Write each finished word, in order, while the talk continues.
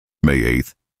May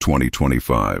 8,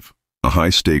 2025. A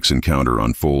high-stakes encounter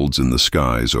unfolds in the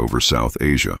skies over South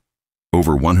Asia.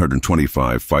 Over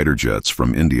 125 fighter jets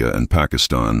from India and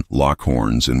Pakistan lock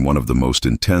horns in one of the most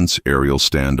intense aerial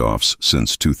standoffs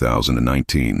since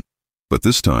 2019. But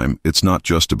this time, it's not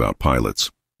just about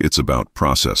pilots, it's about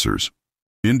processors.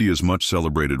 India's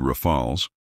much-celebrated Rafales,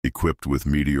 equipped with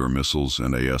Meteor missiles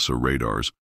and AESA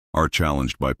radars, are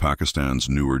challenged by Pakistan's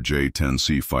newer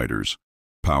J-10C fighters,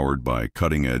 powered by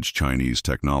cutting-edge Chinese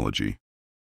technology.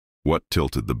 What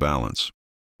tilted the balance?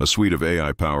 A suite of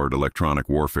AI-powered electronic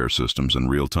warfare systems and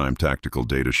real-time tactical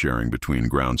data sharing between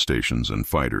ground stations and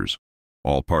fighters,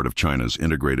 all part of China's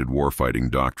integrated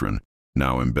warfighting doctrine,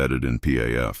 now embedded in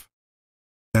PAF.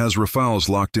 As Rafales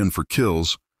locked in for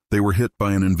kills, they were hit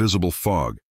by an invisible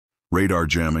fog, radar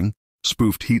jamming,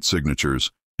 spoofed heat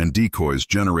signatures, and decoys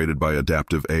generated by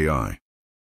adaptive AI.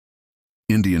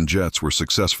 Indian jets were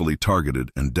successfully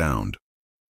targeted and downed.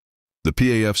 The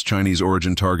PAF's Chinese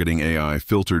origin targeting AI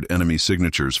filtered enemy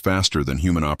signatures faster than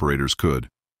human operators could.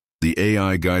 The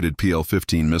AI-guided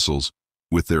PL-15 missiles,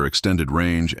 with their extended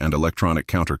range and electronic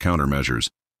countermeasures,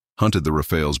 hunted the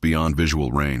Rafales beyond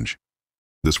visual range.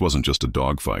 This wasn't just a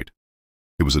dogfight.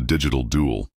 It was a digital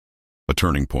duel, a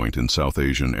turning point in South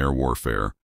Asian air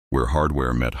warfare, where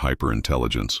hardware met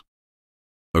hyper-intelligence.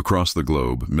 Across the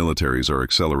globe, militaries are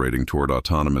accelerating toward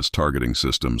autonomous targeting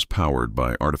systems powered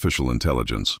by artificial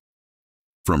intelligence.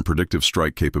 From predictive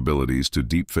strike capabilities to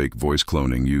deepfake voice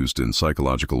cloning used in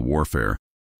psychological warfare,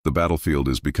 the battlefield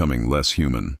is becoming less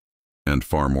human and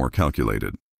far more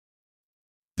calculated.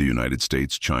 The United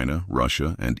States, China,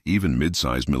 Russia, and even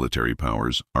mid-sized military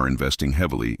powers are investing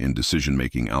heavily in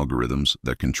decision-making algorithms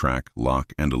that can track,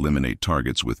 lock, and eliminate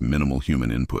targets with minimal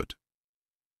human input.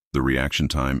 The reaction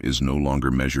time is no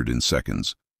longer measured in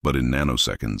seconds, but in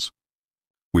nanoseconds.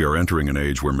 We are entering an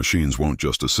age where machines won't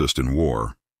just assist in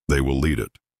war, they will lead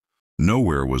it.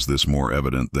 Nowhere was this more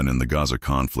evident than in the Gaza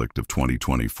conflict of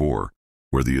 2024,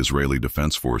 where the Israeli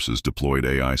Defense Forces deployed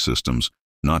AI systems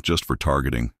not just for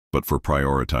targeting, but for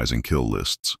prioritizing kill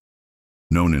lists.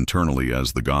 Known internally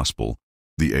as the Gospel,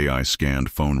 the AI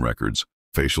scanned phone records,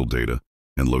 facial data,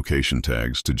 and location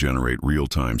tags to generate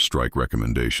real-time strike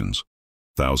recommendations.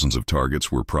 Thousands of targets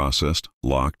were processed,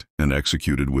 locked, and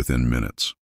executed within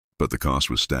minutes. But the cost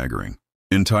was staggering.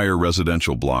 Entire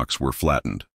residential blocks were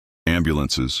flattened.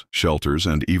 Ambulances, shelters,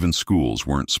 and even schools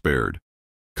weren't spared.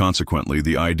 Consequently,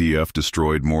 the IDF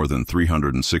destroyed more than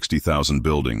 360,000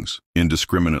 buildings,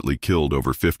 indiscriminately killed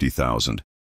over 50,000,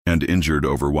 and injured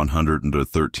over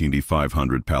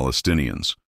 113,500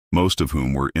 Palestinians, most of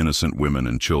whom were innocent women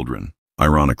and children.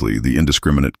 Ironically, the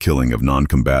indiscriminate killing of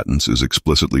non-combatants is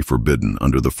explicitly forbidden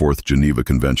under the Fourth Geneva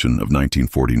Convention of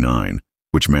 1949,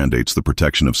 which mandates the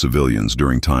protection of civilians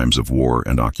during times of war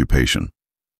and occupation.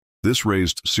 This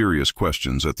raised serious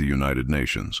questions at the United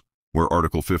Nations, where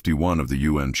Article 51 of the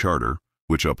UN Charter,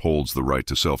 which upholds the right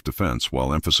to self-defense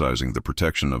while emphasizing the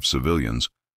protection of civilians,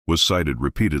 was cited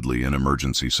repeatedly in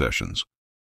emergency sessions.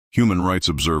 Human rights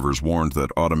observers warned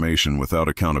that automation without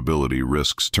accountability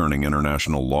risks turning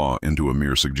international law into a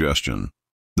mere suggestion.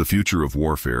 The future of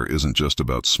warfare isn't just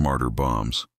about smarter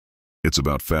bombs. It's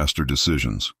about faster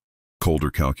decisions, colder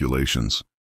calculations,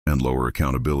 and lower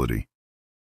accountability.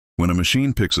 When a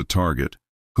machine picks a target,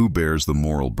 who bears the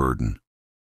moral burden?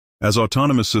 As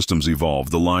autonomous systems evolve,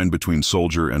 the line between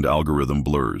soldier and algorithm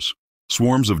blurs.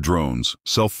 Swarms of drones,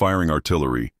 self-firing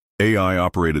artillery,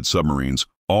 AI-operated submarines,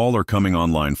 all are coming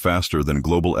online faster than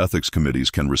global ethics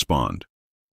committees can respond.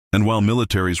 And while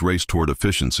militaries race toward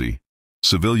efficiency,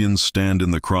 civilians stand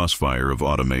in the crossfire of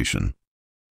automation.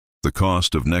 The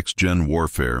cost of next-gen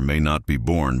warfare may not be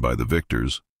borne by the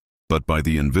victors, but by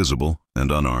the invisible and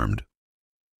unarmed.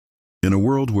 In a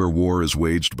world where war is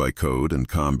waged by code and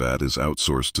combat is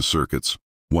outsourced to circuits,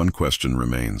 one question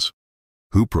remains: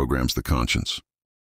 who programs the conscience?